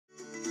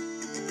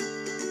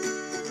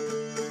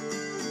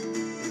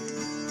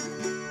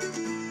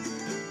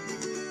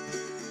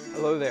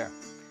Hello there.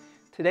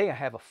 Today I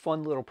have a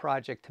fun little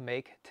project to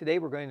make. Today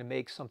we're going to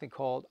make something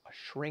called a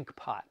shrink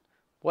pot.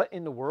 What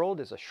in the world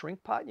is a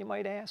shrink pot, you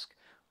might ask?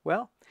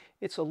 Well,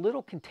 it's a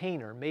little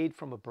container made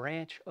from a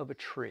branch of a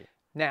tree.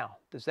 Now,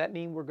 does that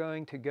mean we're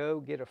going to go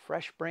get a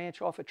fresh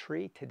branch off a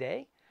tree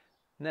today?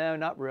 No,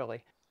 not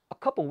really. A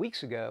couple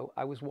weeks ago,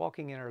 I was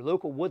walking in our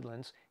local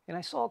woodlands and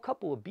I saw a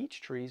couple of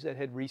beech trees that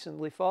had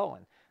recently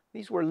fallen.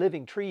 These were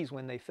living trees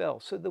when they fell,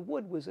 so the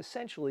wood was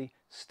essentially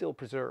still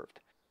preserved.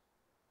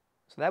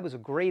 So that was a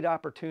great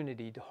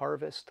opportunity to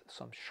harvest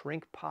some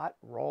shrink pot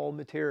raw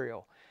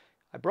material.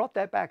 I brought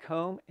that back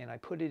home and I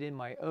put it in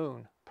my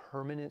own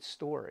permanent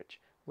storage.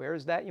 Where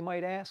is that, you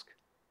might ask?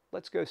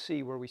 Let's go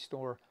see where we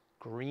store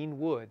green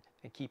wood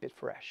and keep it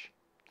fresh.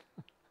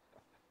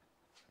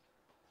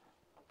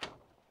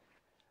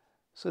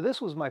 So this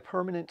was my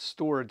permanent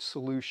storage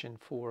solution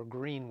for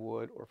green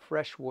wood or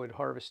fresh wood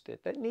harvested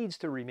that needs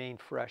to remain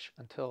fresh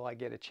until I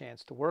get a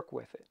chance to work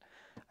with it.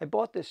 I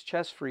bought this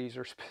chest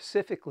freezer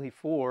specifically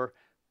for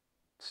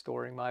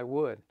storing my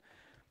wood.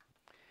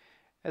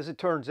 As it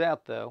turns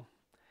out though,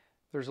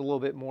 there's a little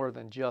bit more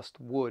than just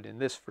wood in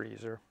this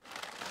freezer.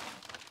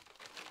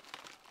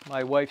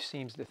 My wife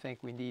seems to think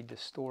we need to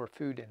store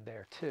food in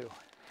there too.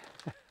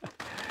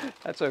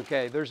 That's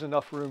okay, there's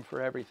enough room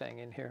for everything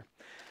in here.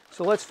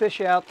 So let's fish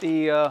out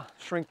the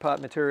shrink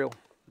pot material.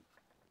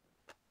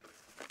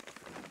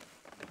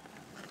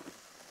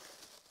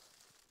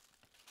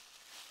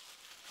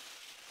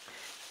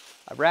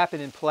 I wrap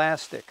it in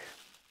plastic.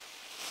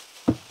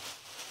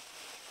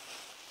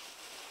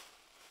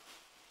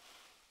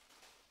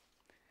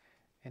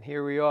 And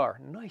here we are,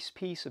 nice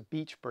piece of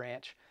beech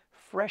branch,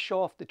 fresh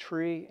off the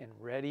tree and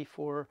ready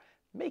for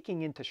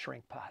making into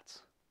shrink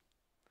pots.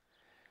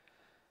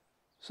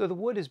 So the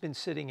wood has been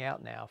sitting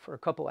out now for a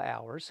couple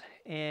hours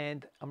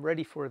and I'm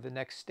ready for the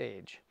next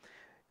stage.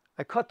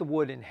 I cut the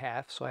wood in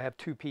half, so I have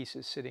two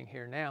pieces sitting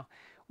here now.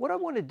 What I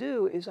want to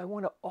do is I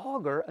want to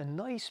auger a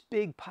nice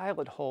big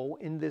pilot hole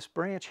in this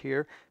branch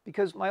here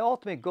because my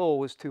ultimate goal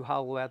was to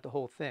hollow out the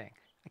whole thing.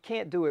 I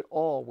can't do it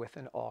all with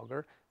an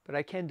auger, but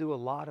I can do a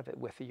lot of it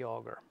with the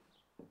auger.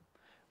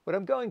 What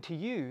I'm going to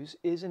use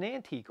is an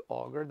antique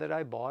auger that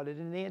I bought at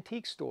an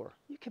antique store.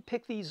 You can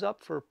pick these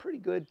up for a pretty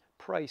good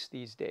price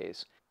these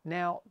days.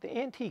 Now, the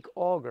antique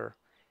auger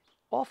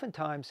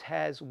oftentimes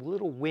has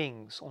little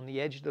wings on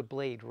the edge of the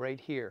blade right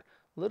here.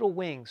 Little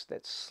wings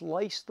that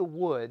slice the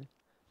wood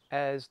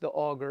as the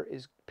auger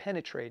is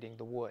penetrating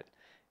the wood.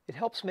 It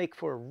helps make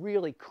for a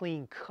really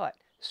clean cut,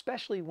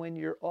 especially when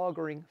you're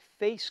augering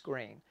face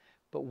grain.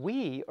 But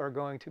we are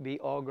going to be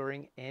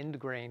augering end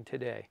grain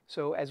today.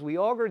 So as we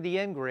auger the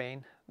end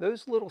grain,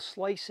 those little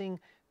slicing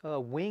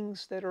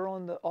wings that are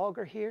on the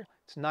auger here,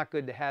 it's not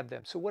good to have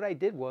them. So what I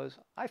did was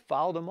I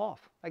filed them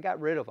off. I got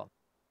rid of them.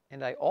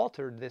 And I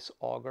altered this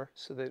auger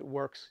so that it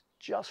works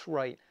just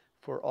right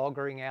for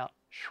augering out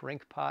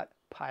shrink pot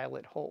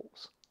pilot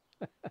holes.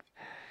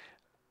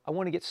 I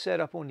want to get set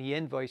up on the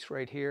end vise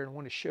right here and I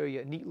want to show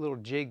you a neat little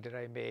jig that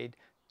I made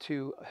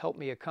to help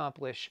me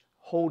accomplish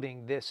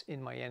holding this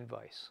in my end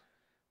vise.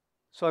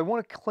 So I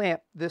want to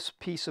clamp this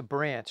piece of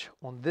branch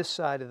on this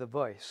side of the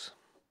vise.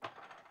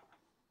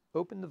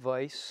 Open the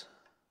vise.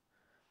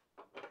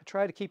 I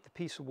try to keep the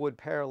piece of wood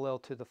parallel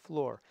to the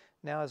floor.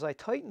 Now as I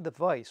tighten the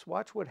vise,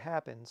 watch what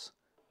happens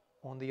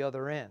on the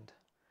other end.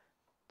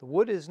 The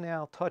wood is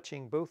now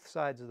touching both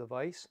sides of the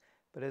vise,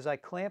 but as I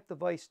clamp the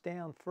vise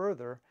down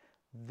further,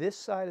 this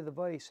side of the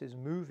vise is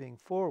moving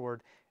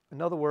forward.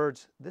 In other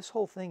words, this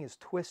whole thing is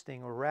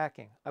twisting or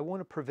racking. I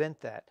want to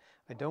prevent that.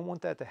 I don't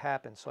want that to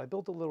happen, so I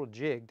built a little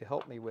jig to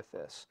help me with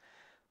this.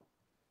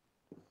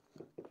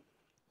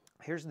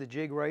 Here's the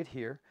jig right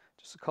here.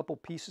 Just a couple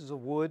pieces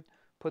of wood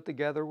put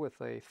together with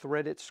a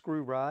threaded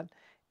screw rod,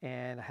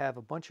 and I have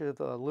a bunch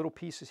of little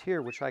pieces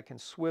here which I can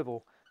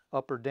swivel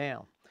up or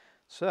down.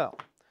 So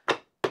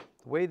the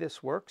way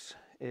this works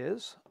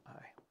is I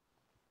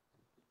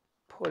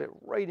put it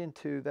right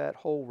into that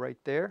hole right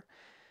there.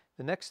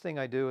 The next thing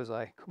I do is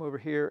I come over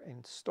here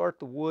and start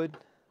the wood,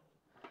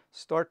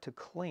 start to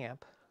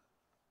clamp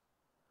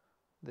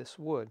this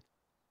wood.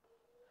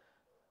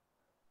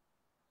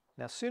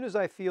 Now as soon as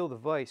I feel the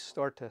vise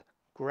start to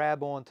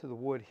grab onto the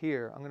wood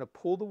here, I'm going to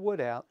pull the wood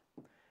out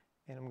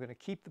and I'm going to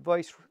keep the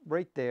vise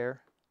right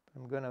there.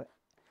 I'm going to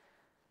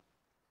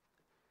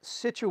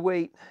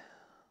situate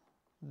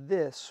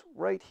this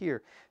right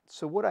here.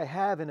 So what I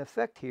have in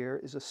effect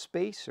here is a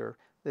spacer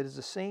that is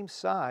the same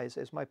size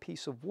as my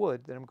piece of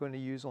wood that I'm going to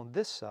use on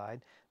this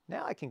side.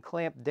 Now I can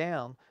clamp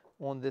down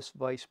on this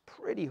vise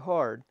pretty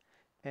hard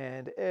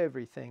and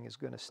everything is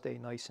going to stay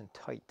nice and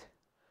tight.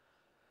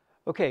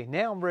 Okay,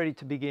 now I'm ready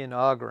to begin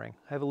augering.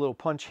 I have a little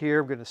punch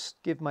here. I'm going to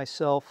give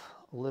myself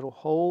a little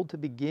hole to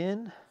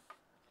begin.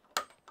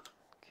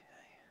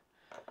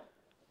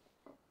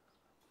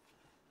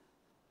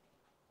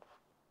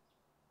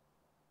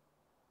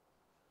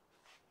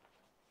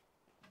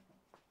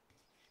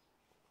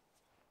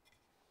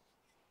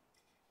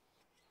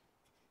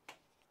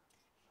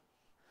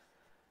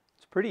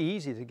 Pretty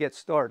easy to get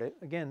started.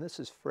 Again, this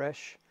is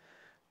fresh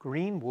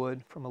green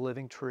wood from a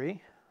living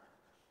tree.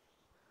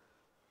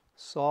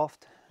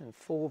 soft and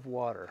full of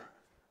water.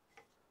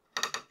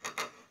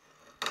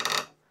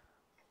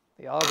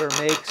 The auger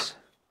makes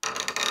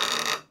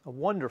a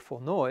wonderful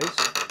noise.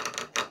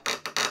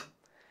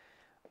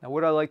 Now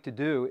what I like to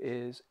do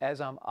is,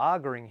 as I'm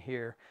augering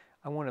here,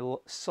 I want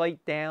to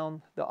sight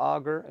down the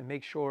auger and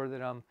make sure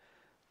that I'm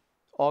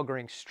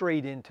augering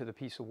straight into the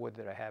piece of wood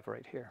that I have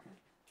right here.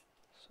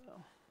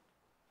 So,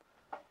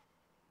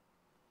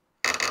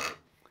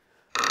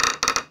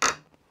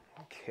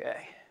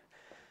 okay,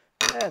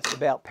 that's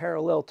about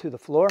parallel to the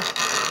floor.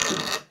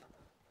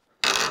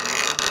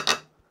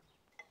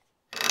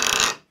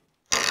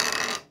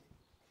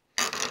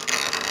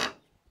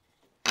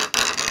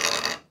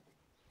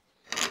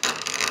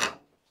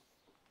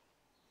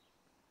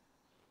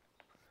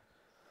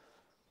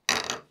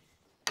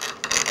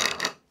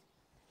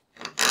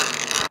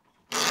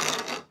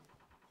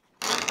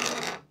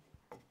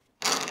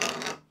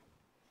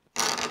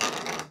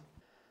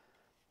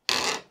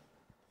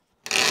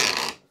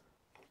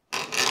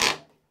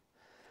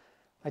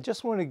 I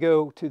just want to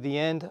go to the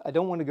end. I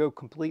don't want to go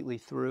completely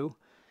through.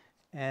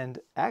 And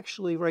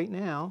actually right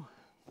now,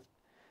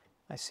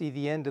 I see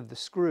the end of the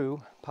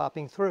screw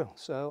popping through.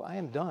 So I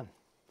am done.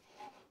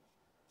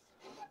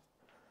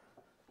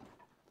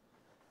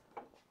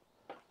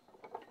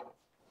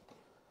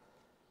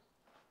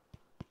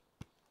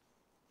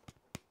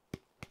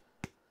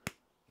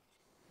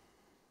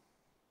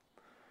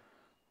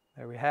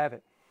 There we have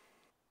it.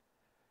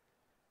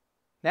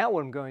 Now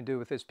what I'm going to do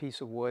with this piece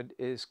of wood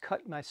is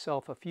cut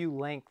myself a few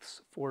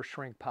lengths for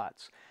shrink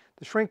pots.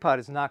 The shrink pot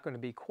is not going to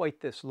be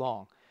quite this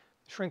long.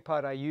 The shrink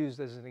pot I used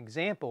as an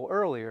example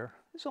earlier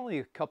is only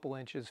a couple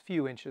inches,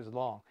 few inches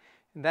long.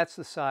 And that's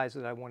the size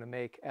that I want to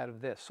make out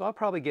of this. So I'll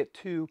probably get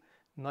 2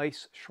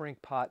 nice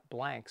shrink pot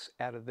blanks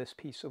out of this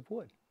piece of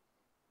wood.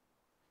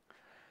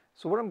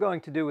 So what I'm going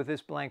to do with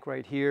this blank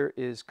right here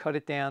is cut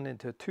it down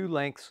into 2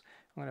 lengths.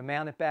 I'm going to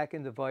mount it back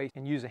in the vise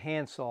and use a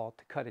handsaw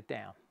to cut it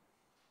down.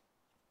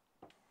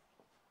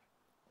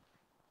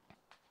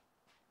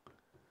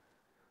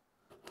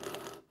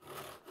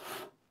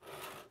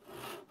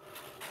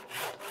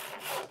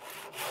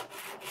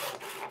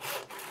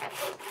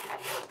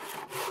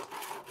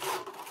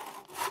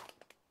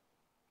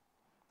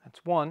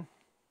 That's one.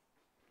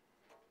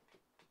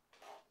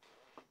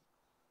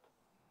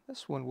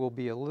 This one will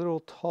be a little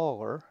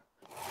taller.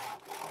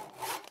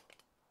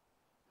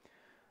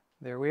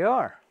 There we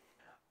are.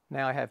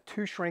 Now I have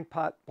 2 shrink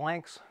pot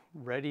blanks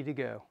ready to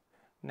go.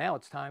 Now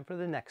it's time for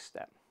the next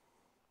step.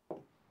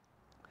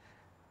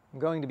 I'm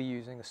going to be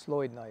using a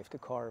Sloyd knife to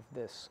carve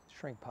this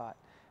shrink pot.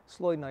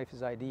 Sloyd knife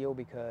is ideal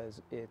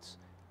because it's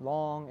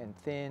long and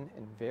thin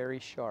and very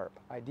sharp,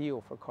 ideal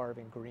for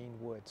carving green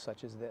wood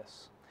such as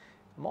this.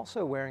 I'm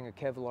also wearing a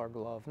Kevlar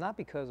glove, not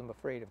because I'm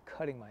afraid of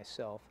cutting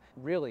myself.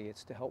 Really,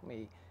 it's to help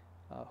me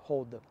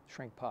hold the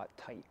shrink pot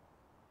tight.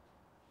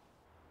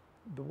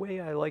 The way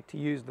I like to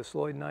use the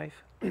Sloyd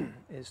knife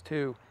is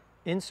to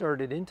insert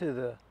it into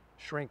the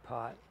shrink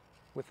pot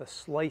with a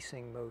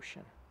slicing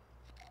motion.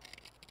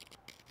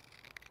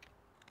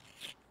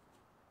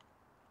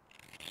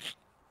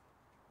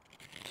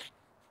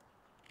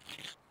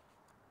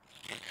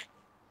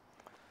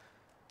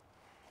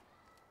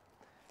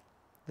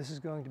 This is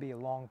going to be a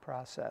long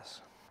process.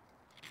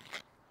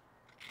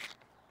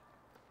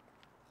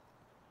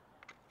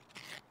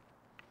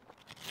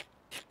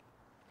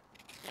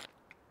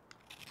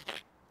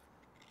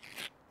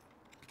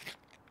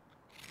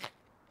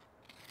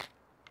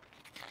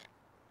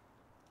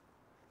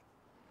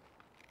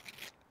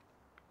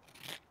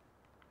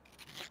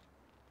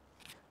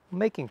 I'm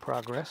making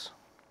progress.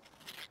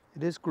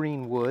 It is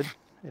green wood.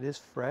 It is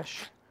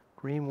fresh.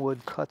 Green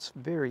wood cuts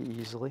very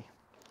easily.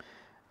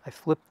 I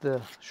flip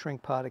the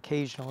shrink pot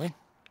occasionally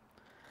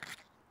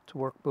to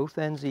work both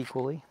ends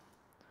equally,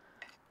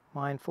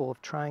 mindful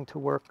of trying to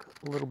work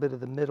a little bit of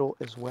the middle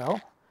as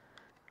well.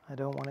 I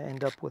don't want to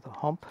end up with a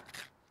hump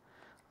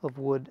of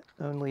wood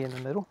only in the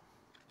middle.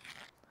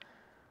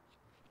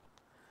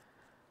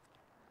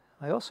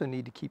 I also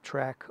need to keep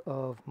track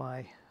of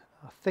my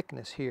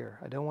thickness here.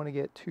 I don't want to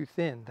get too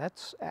thin.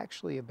 That's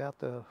actually about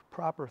the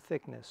proper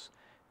thickness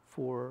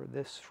for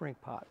this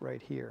shrink pot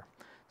right here.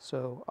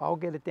 So I'll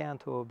get it down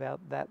to about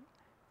that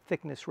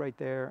thickness right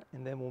there,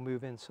 and then we'll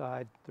move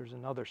inside. There's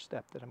another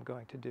step that I'm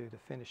going to do to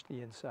finish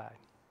the inside.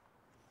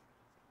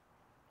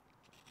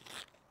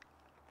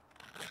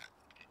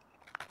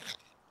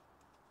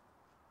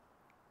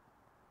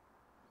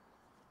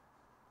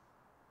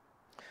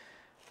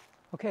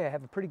 Okay, I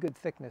have a pretty good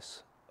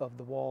thickness of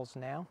the walls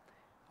now.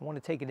 I want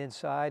to take it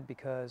inside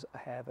because I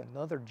have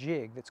another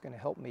jig that's going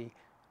to help me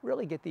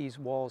really get these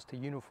walls to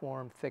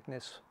uniform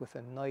thickness with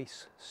a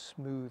nice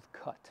smooth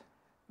cut.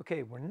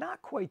 Okay, we're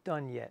not quite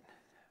done yet.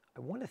 I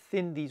want to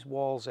thin these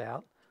walls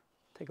out.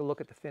 Take a look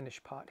at the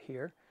finished pot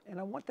here, and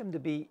I want them to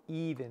be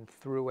even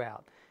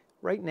throughout.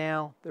 Right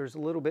now, there's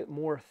a little bit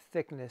more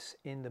thickness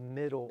in the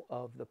middle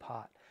of the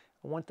pot.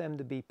 I want them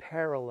to be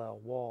parallel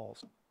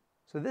walls.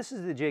 So this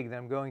is the jig that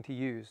I'm going to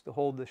use to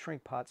hold the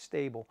shrink pot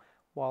stable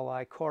while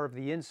I carve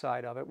the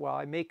inside of it, while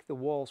I make the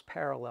walls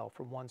parallel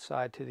from one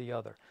side to the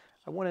other.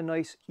 I want a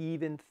nice,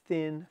 even,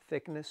 thin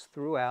thickness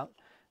throughout.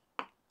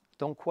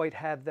 Don't quite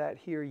have that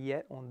here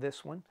yet on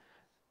this one.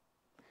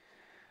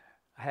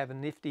 I have a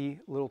nifty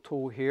little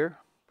tool here,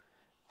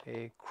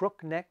 a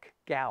crook neck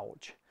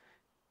gouge.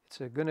 It's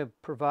going to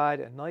provide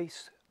a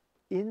nice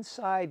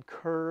inside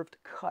curved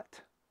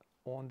cut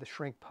on the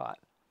shrink pot.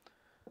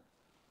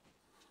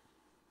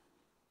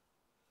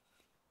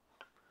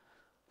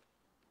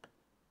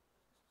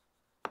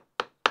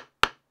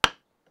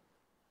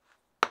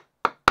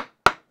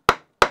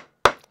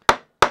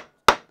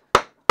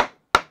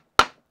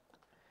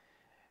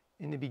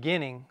 In the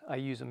beginning, I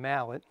use a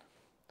mallet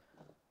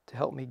to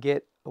help me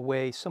get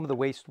away some of the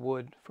waste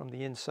wood from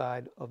the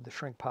inside of the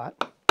shrink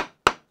pot.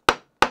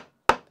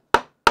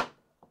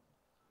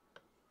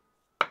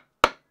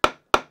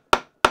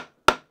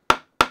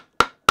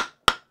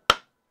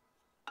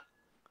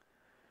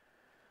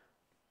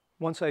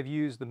 Once I've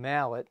used the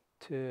mallet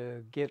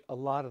to get a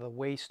lot of the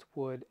waste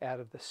wood out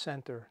of the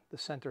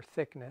center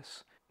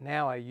thickness,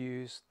 now I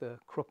use the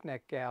crook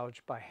neck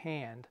gouge by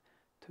hand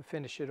to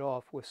finish it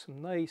off with some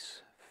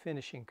nice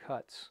finishing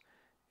cuts.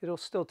 It'll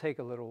still take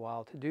a little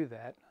while to do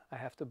that. I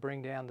have to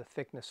bring down the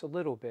thickness a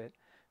little bit,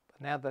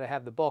 but now that I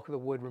have the bulk of the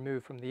wood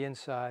removed from the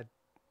inside,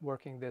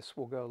 working this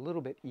will go a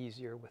little bit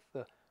easier with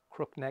the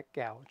crook neck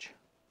gouge.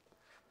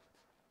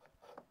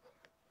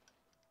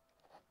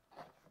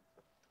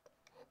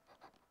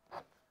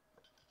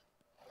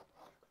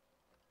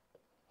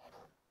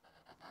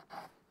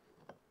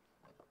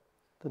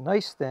 The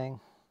nice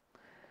thing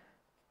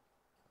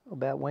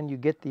about when you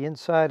get the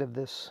inside of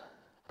this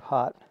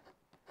pot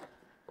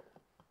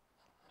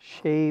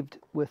shaved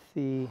with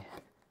the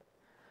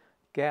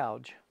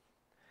gouge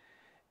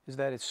is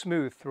that it's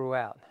smooth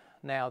throughout.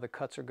 Now the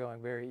cuts are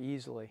going very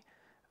easily.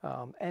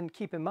 And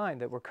keep in mind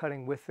that we're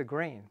cutting with the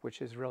grain,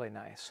 which is really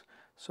nice.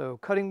 So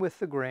cutting with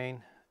the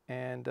grain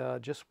and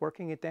just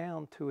working it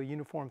down to a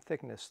uniform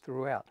thickness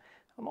throughout.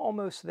 I'm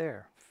almost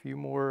there. A few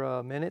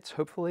more minutes,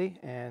 hopefully,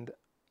 and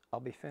I'll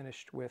be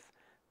finished with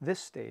this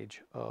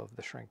stage of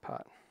the shrink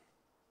pot.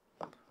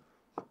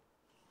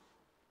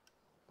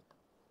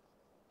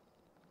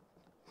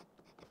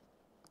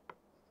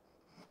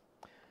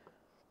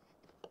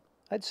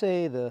 I'd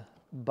say the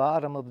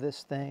bottom of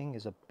this thing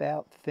is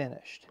about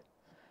finished.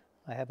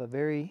 I have a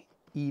very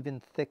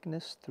even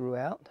thickness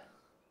throughout,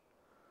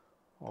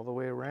 all the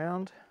way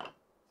around.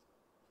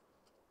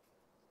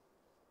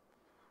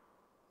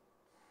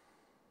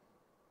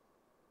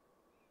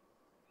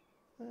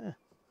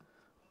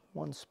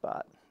 One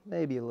spot,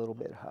 maybe a little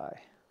bit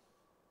high.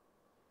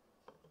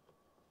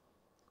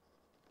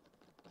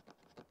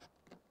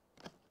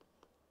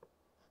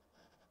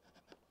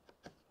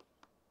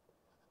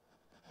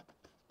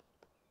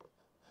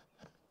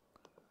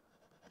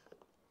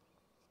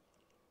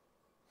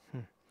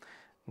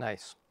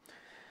 Nice.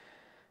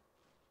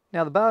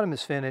 Now the bottom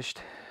is finished.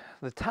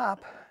 The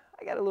top,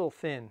 I got a little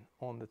thin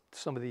on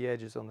some of the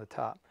edges on the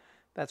top.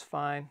 That's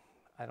fine.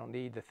 I don't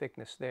need the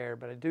thickness there,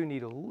 but I do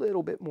need a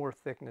little bit more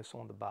thickness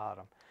on the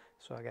bottom.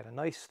 So I got a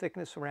nice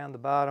thickness around the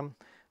bottom.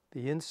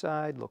 The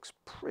inside looks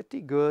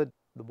pretty good.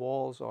 The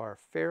walls are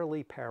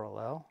fairly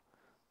parallel.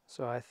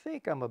 So I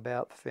think I'm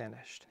about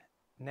finished.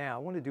 Now I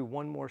want to do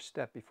one more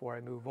step before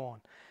I move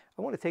on.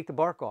 I want to take the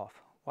bark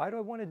off. Why do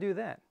I want to do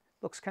that?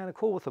 Looks kind of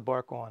cool with the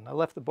bark on. I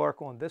left the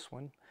bark on this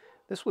one.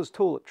 This was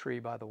Tulip Tree,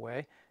 by the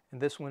way, and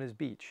this one is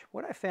Beech.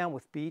 What I found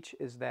with Beech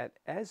is that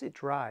as it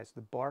dries,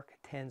 the bark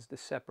tends to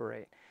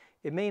separate.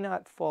 It may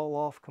not fall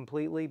off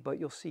completely, but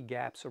you'll see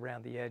gaps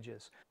around the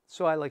edges.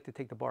 So I like to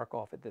take the bark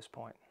off at this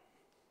point.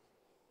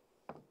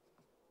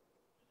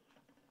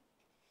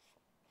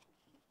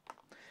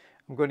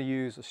 I'm going to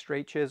use a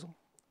straight chisel.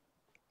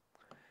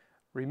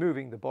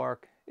 Removing the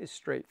bark is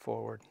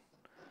straightforward.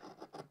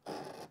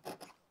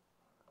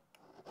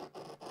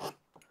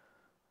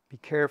 Be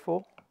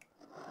careful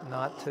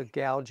not to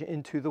gouge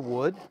into the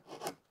wood.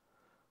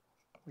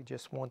 We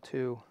just want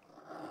to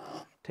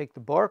take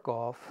the bark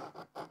off,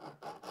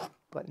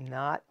 but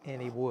not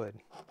any wood.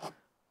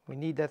 We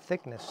need that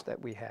thickness that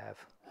we have.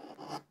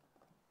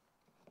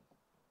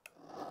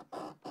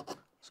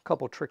 There's a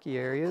couple tricky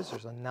areas.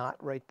 There's a knot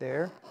right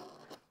there.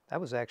 That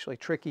was actually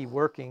tricky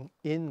working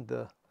in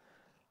the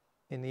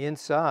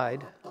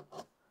inside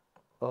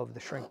of the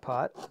shrink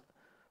pot.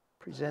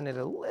 Presented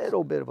a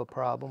little bit of a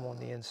problem on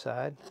the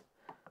inside.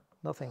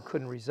 Nothing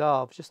couldn't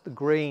resolve, just the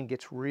grain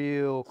gets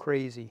real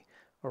crazy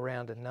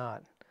around a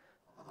knot.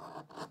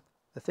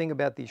 The thing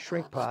about these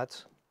shrink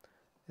pots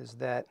is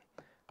that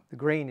the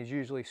grain is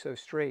usually so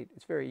straight,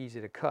 it's very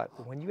easy to cut.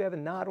 But when you have a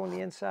knot on the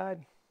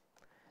inside,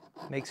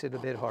 it makes it a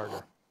bit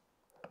harder.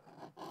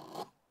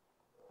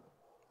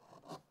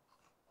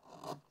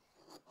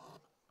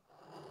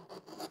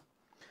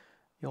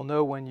 You'll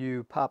know when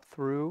you pop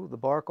through the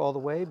bark all the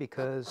way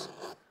because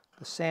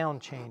the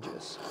sound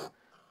changes.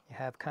 You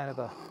have kind of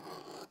a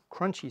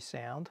crunchy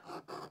sound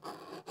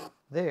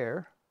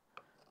there.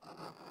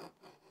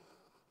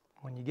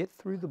 When you get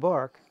through the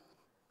bark,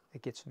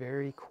 it gets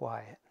very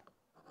quiet.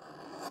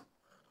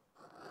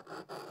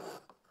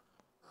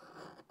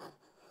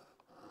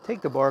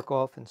 Take the bark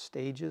off in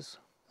stages.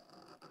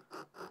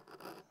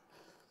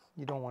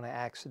 You don't want to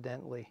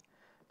accidentally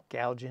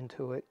gouge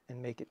into it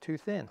and make it too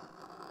thin.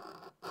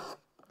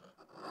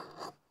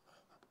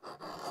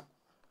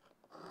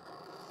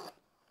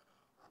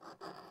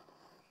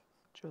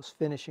 Just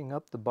finishing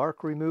up the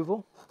bark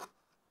removal.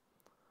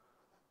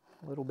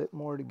 A little bit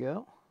more to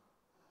go.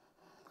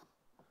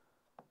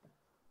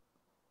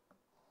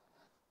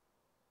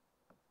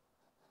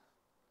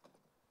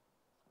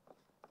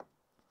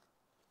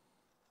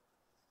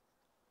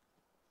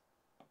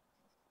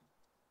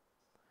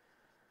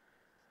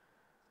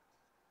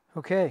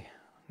 Okay,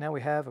 now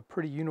we have a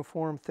pretty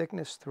uniform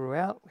thickness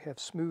throughout. We have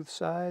smooth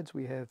sides,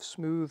 we have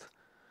smooth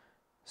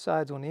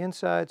sides on the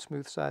inside,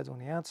 smooth sides on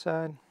the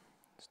outside.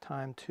 It's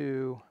time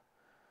to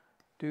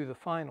do the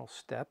final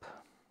step.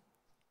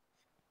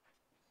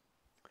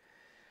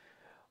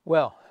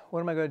 Well,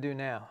 what am I going to do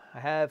now? I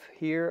have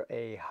here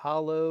a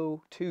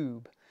hollow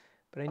tube,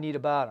 but I need a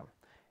bottom.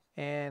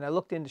 And I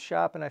looked in the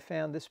shop and I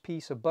found this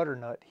piece of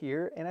butternut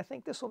here, and I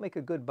think this will make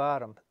a good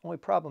bottom. Only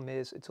problem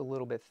is it's a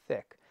little bit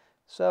thick.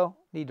 So,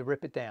 need to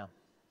rip it down.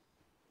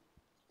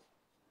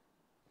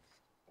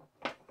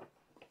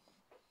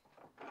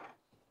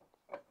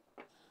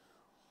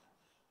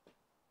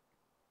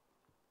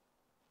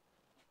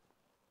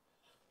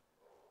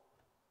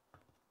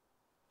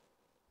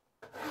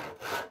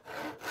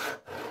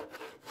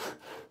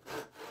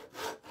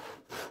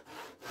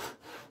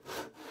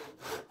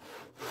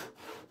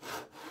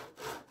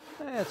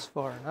 That's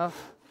far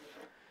enough.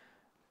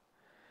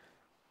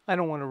 I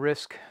don't want to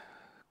risk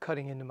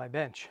cutting into my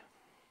bench.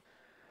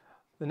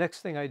 The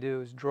next thing I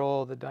do is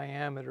draw the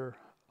diameter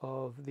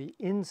of the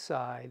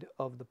inside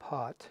of the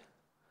pot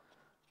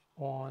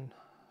on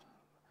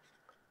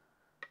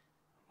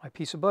my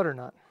piece of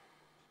butternut.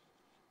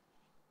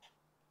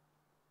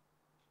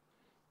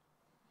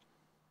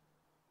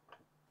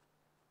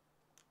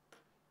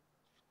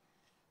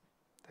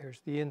 There's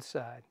the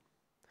inside.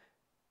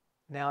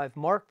 Now I've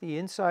marked the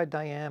inside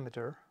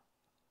diameter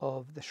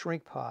of the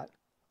shrink pot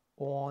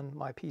on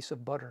my piece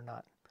of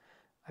butternut.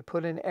 I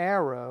put an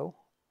arrow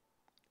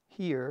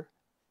here,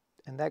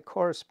 and that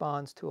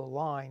corresponds to a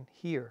line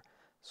here.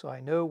 So I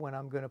know when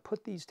I'm going to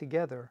put these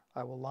together,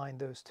 I will line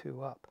those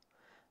two up.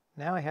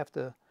 Now I have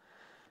to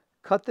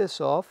cut this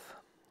off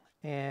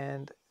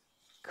and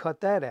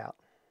cut that out.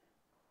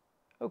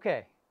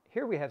 Okay,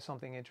 here we have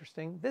something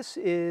interesting. This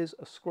is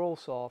a scroll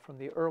saw from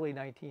the early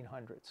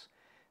 1900s.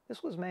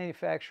 This was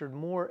manufactured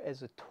more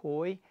as a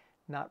toy,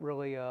 not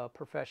really a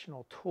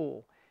professional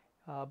tool.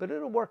 But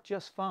it'll work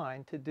just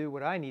fine to do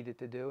what I needed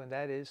to do, and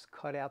that is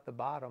cut out the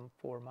bottom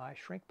for my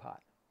shrink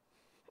pot.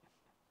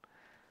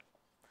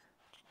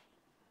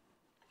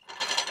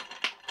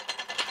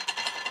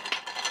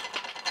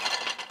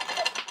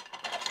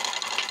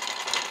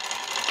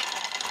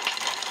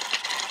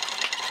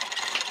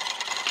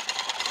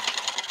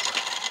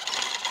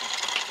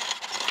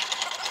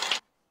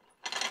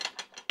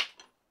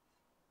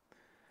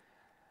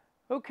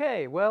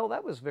 Okay, well,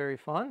 that was very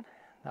fun.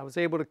 I was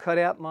able to cut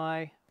out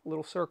my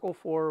little circle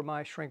for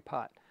my shrink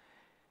pot.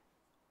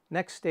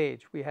 Next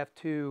stage, we have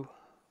to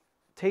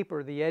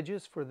taper the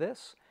edges for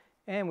this,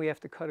 and we have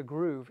to cut a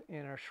groove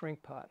in our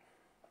shrink pot.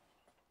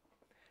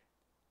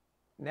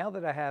 Now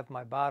that I have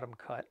my bottom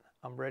cut,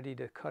 I'm ready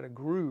to cut a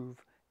groove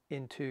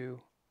into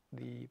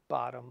the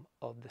bottom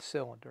of the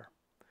cylinder.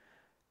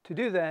 To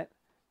do that,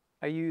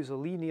 I use a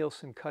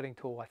Lie-Nielsen cutting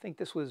tool. I think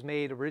this was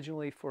made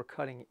originally for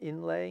cutting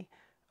inlay,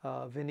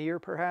 veneer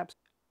perhaps.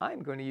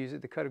 I'm going to use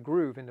it to cut a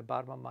groove in the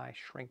bottom of my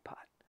shrink pot.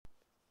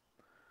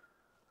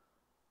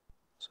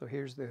 So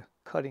here's the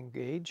cutting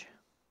gauge.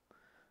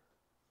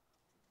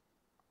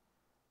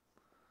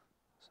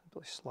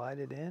 Simply slide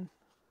it in.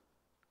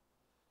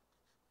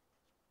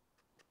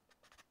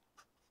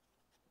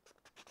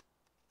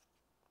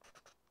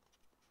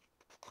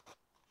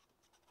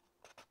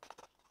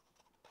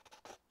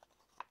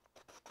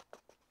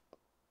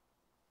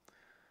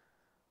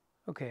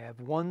 Okay, I have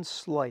one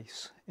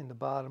slice in the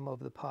bottom of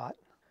the pot.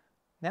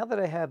 Now that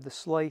I have the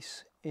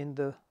slice in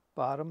the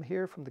bottom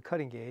here from the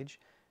cutting gauge,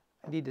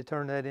 I need to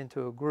turn that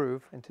into a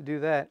groove, and to do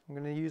that I'm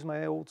going to use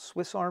my old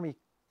Swiss Army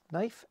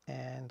knife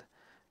and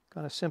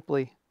I'm going to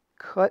simply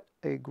cut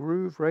a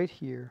groove right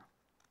here.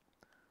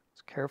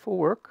 It's careful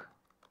work.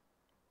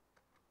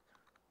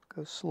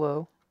 Go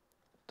slow.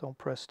 Don't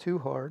press too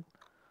hard,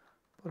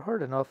 but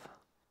hard enough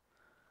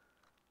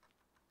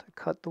to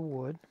cut the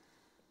wood.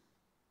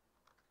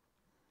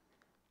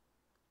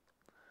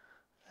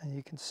 And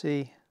you can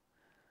see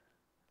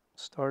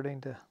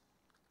starting to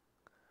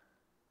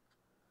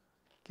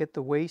get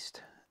the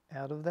waste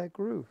out of that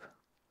groove.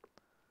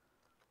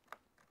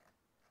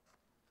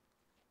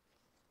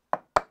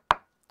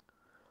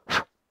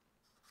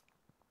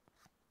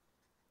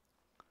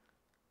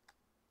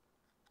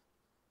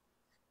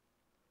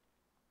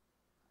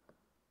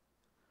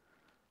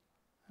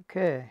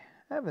 Okay,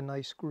 I have a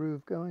nice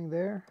groove going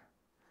there.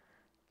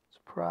 It's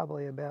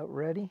probably about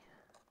ready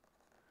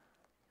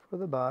for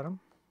the bottom.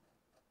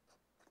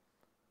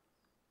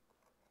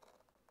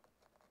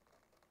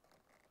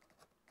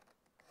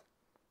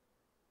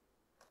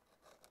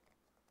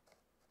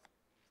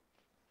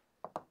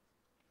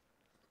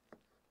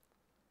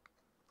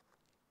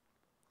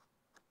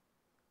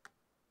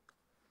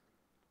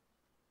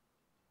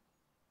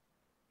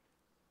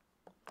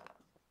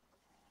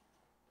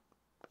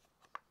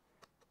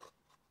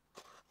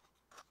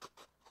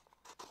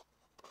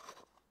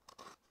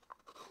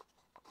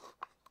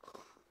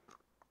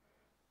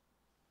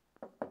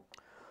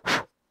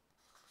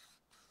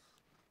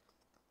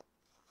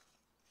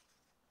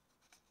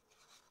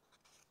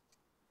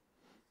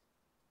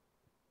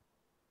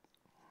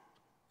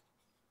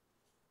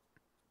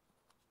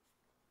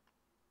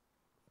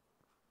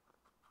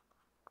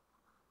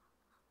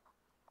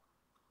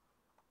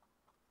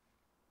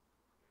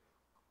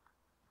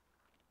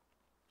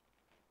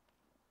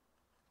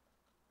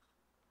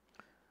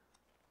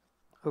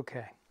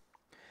 Okay,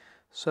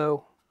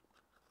 so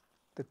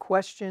the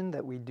question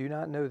that we do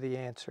not know the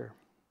answer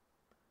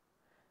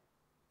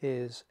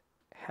is,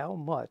 how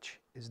much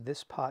is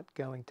this pot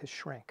going to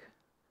shrink?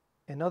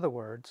 In other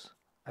words,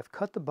 I've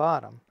cut the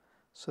bottom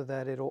so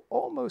that it'll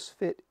almost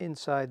fit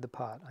inside the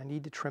pot. I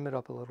need to trim it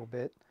up a little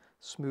bit,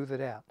 smooth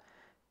it out.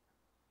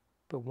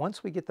 But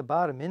once we get the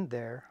bottom in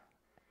there,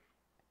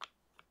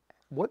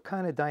 what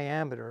kind of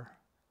diameter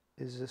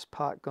is this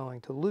pot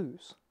going to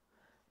lose?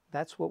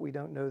 That's what we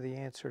don't know the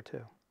answer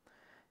to.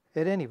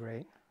 At any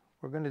rate,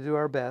 we're going to do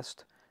our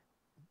best.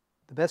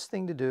 The best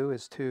thing to do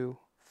is to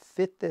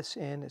fit this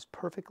in as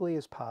perfectly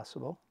as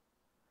possible.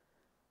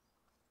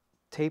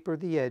 Taper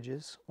the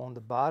edges on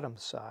the bottom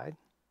side,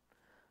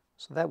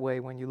 so that way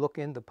when you look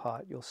in the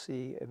pot you'll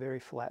see a very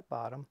flat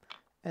bottom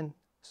and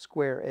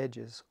square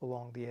edges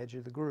along the edge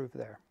of the groove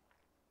there.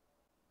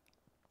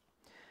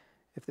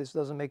 If this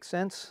doesn't make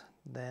sense,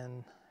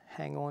 then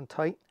hang on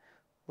tight.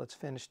 Let's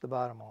finish the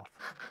bottom off.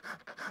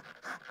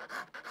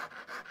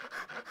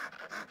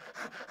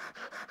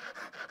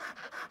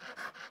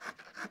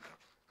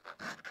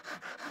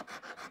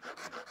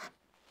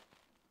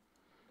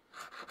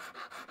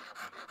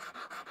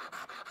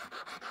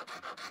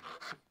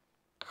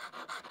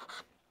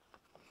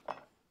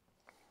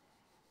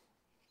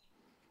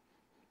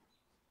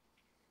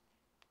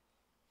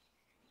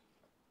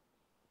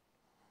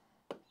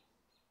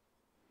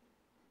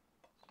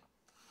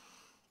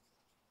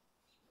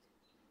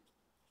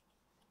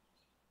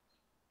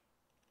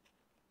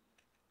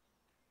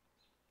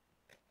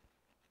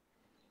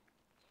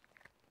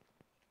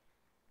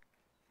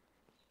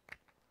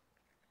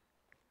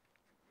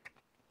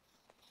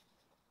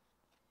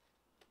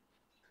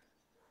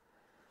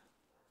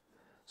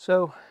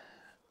 So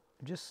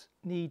I just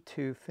need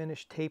to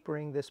finish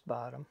tapering this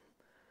bottom.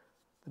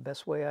 The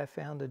best way I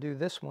found to do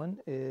this one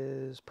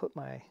is put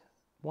my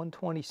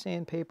 120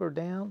 sandpaper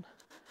down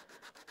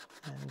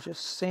and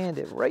just sand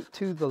it right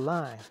to the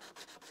line.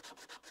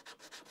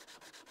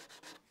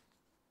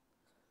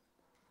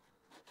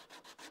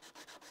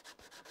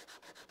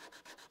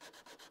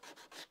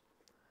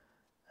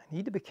 I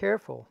need to be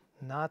careful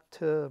not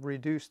to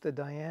reduce the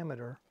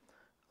diameter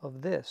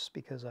of this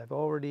because I've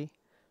already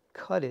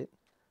cut it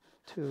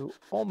to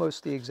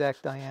almost the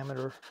exact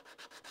diameter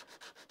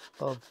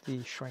of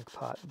the shrink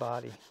pot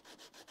body.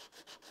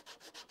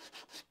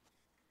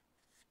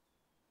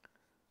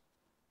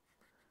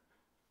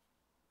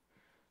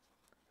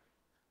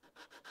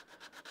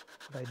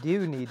 What I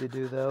do need to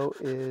do though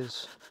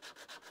is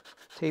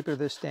taper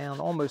this down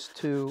almost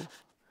to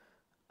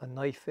a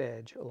knife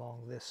edge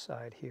along this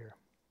side here.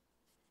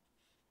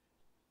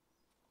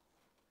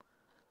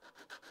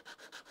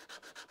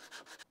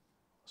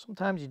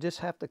 Sometimes you just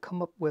have to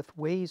come up with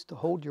ways to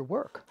hold your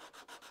work.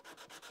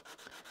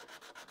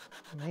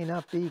 It may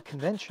not be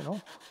conventional,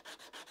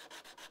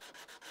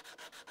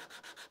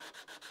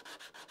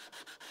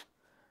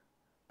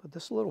 but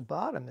this little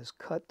bottom is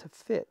cut to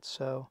fit,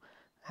 so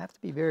I have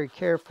to be very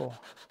careful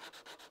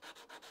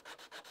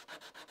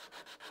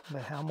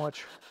about how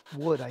much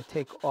wood I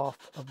take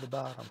off of the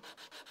bottom.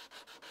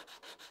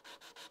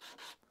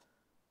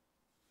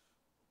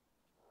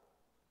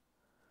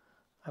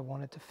 I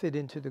want it to fit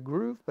into the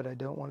groove, but I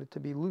don't want it to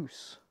be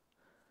loose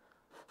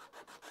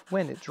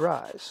when it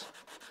dries,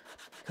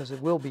 because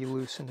it will be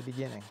loose in the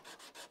beginning.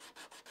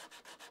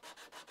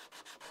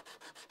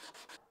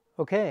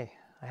 Okay,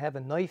 I have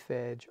a knife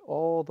edge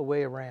all the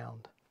way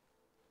around.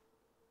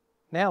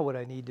 Now what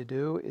I need to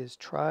do is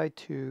try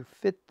to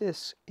fit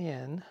this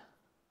in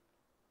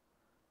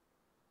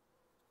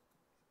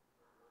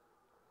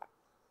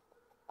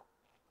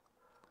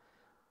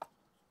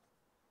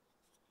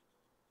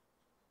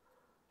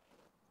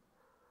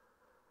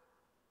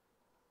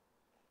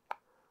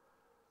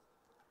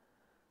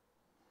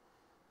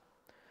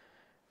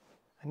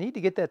I need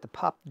to get that to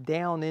pop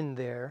down in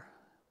there,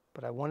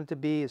 but I want it to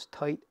be as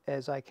tight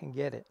as I can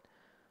get it,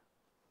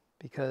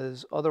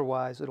 because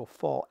otherwise it'll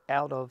fall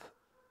out of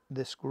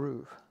this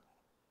groove.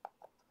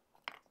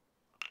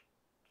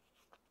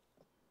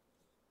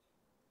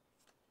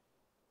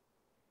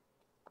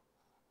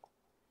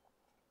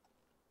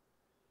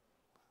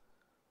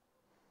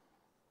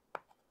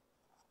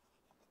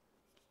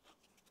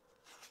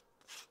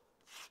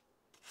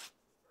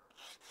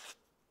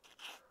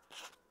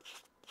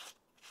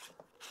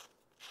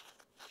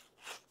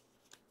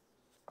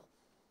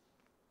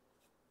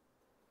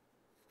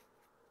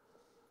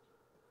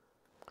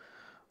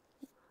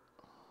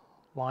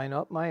 Line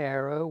up my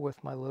arrow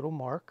with my little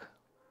mark.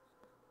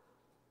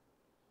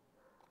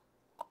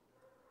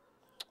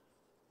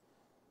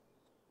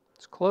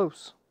 It's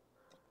close.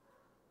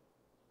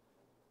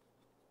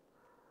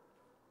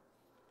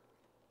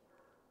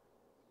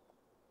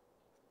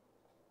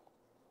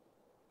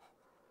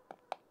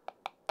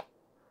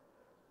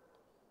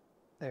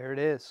 There it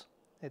is.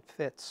 It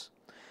fits.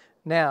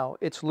 Now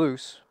it's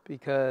loose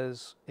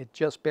because it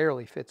just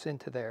barely fits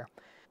into there.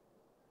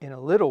 In a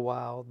little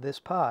while, this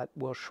pot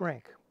will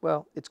shrink.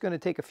 Well, it's going to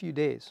take a few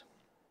days.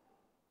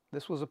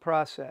 This was a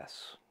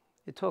process.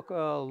 It took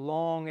a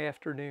long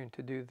afternoon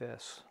to do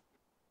this.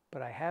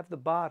 but I have the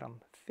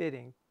bottom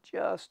fitting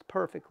just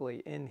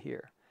perfectly in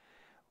here.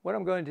 What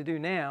I'm going to do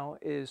now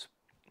is,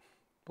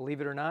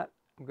 believe it or not,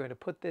 I'm going to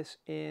put this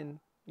in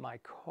my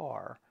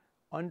car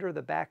under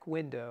the back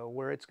window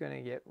where it's going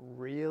to get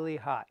really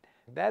hot.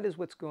 That is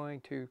what's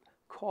going to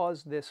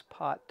cause this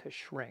pot to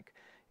shrink.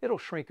 It'll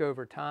shrink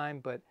over time,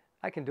 but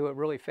I can do it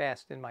really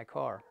fast in my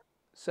car.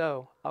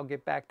 So I'll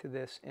get back to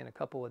this in a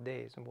couple of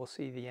days and we'll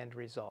see the end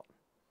result.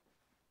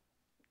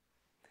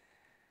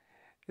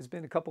 It's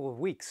been a couple of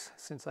weeks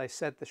since I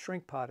set the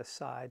shrink pot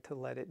aside to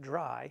let it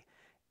dry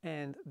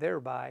and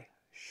thereby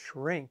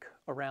shrink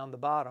around the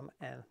bottom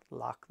and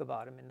lock the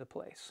bottom into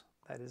place.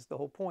 That is the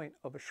whole point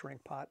of a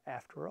shrink pot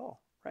after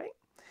all, right?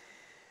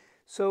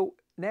 So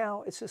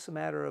now it's just a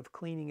matter of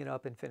cleaning it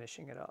up and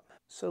finishing it up.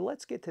 So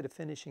let's get to the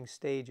finishing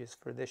stages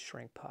for this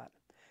shrink pot.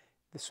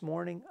 This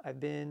morning I've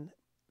been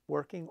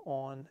working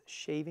on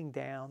shaving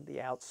down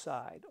the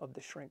outside of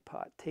the shrink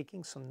pot,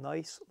 taking some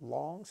nice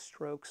long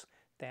strokes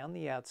down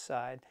the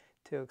outside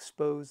to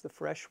expose the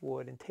fresh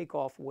wood and take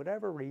off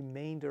whatever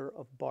remainder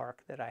of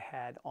bark that I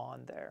had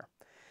on there.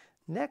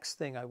 Next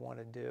thing I want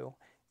to do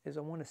is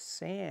I want to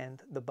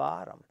sand the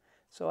bottom.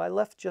 So I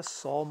left just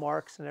saw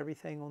marks and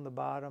everything on the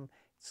bottom.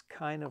 It's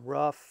kind of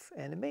rough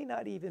and it may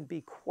not even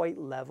be quite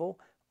level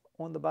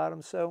on the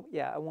bottom. So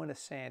yeah, I want to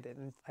sand it,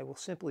 and I will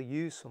simply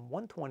use some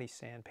 120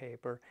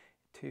 sandpaper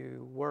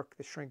to work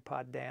the shrink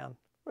pot down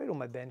right on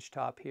my bench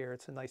top here.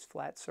 It's a nice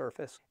flat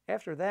surface.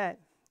 After that,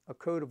 a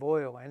coat of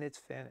oil and it's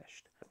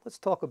finished. Let's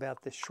talk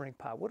about this shrink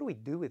pot. What do we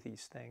do with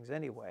these things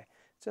anyway?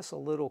 It's just a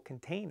little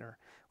container.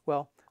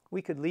 Well,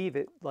 we could leave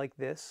it like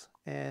this,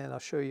 and I'll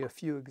show you a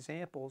few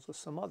examples of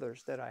some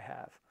others that I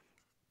have.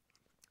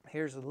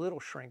 Here's a little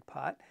shrink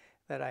pot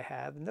that I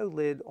have, no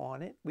lid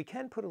on it. We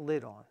can put a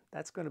lid on.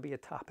 That's going to be a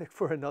topic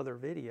for another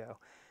video.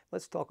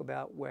 Let's talk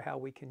about how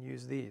we can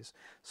use these.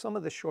 Some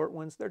of the short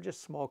ones, they're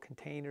just small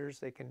containers.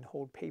 They can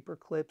hold paper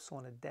clips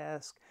on a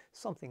desk,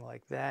 something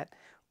like that.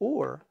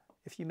 Or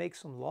if you make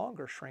some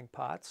longer shrink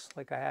pots,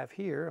 like I have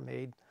here, I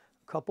made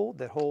a couple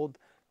that hold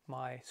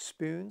my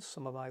spoons,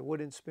 some of my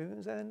wooden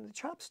spoons, and the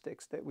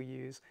chopsticks that we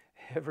use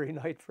every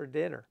night for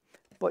dinner.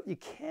 But you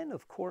can,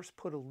 of course,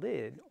 put a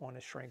lid on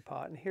a shrink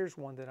pot, and here's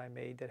one that I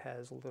made that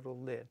has a little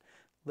lid.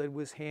 Lid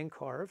was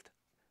hand-carved,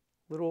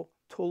 little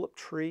Tulip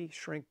Tree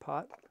shrink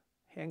pot,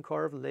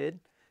 hand-carved lid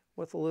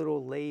with a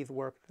little lathe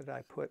work that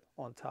I put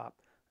on top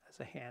as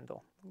a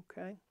handle,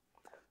 okay?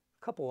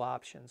 A couple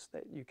options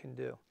that you can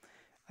do.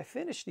 I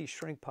finish these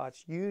shrink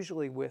pots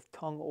usually with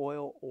tung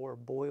oil or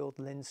boiled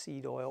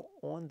linseed oil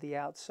on the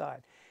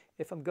outside.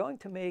 If I'm going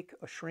to make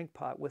a shrink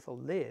pot with a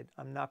lid,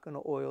 I'm not going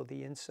to oil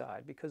the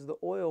inside because the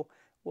oil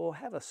will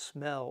have a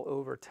smell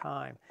over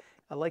time.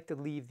 I like to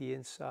leave the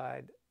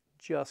inside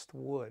just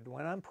wood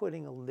when I'm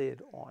putting a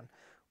lid on.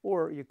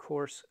 Or, of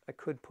course, I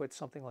could put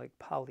something like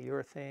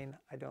polyurethane.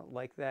 I don't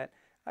like that.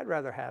 I'd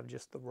rather have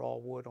just the raw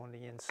wood on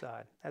the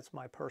inside. That's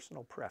my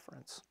personal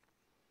preference.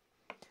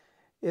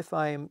 If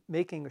I'm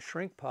making a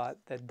shrink pot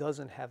that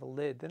doesn't have a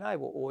lid, then I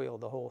will oil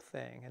the whole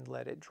thing and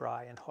let it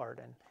dry and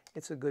harden.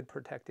 It's a good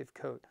protective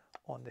coat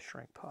on the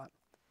shrink pot.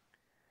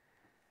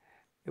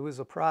 It was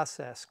a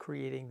process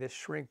creating this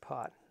shrink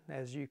pot.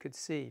 As you could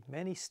see,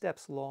 many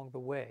steps along the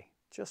way,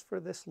 just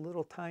for this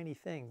little tiny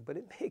thing, but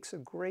it makes a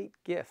great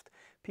gift.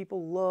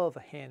 People love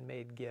a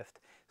handmade gift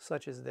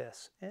such as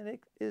this, and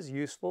it is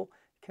useful.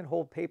 It can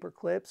hold paper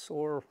clips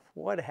or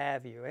what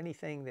have you,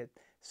 anything that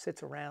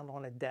sits around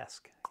on a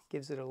desk.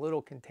 Gives it a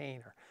little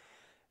container.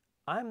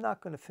 I'm not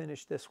going to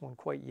finish this one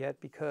quite yet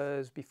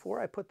because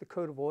before I put the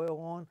coat of oil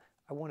on,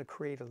 I want to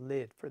create a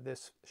lid for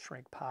this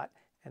shrink pot,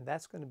 and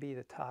that's going to be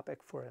the topic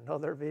for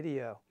another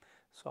video.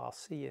 So I'll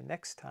see you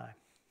next time.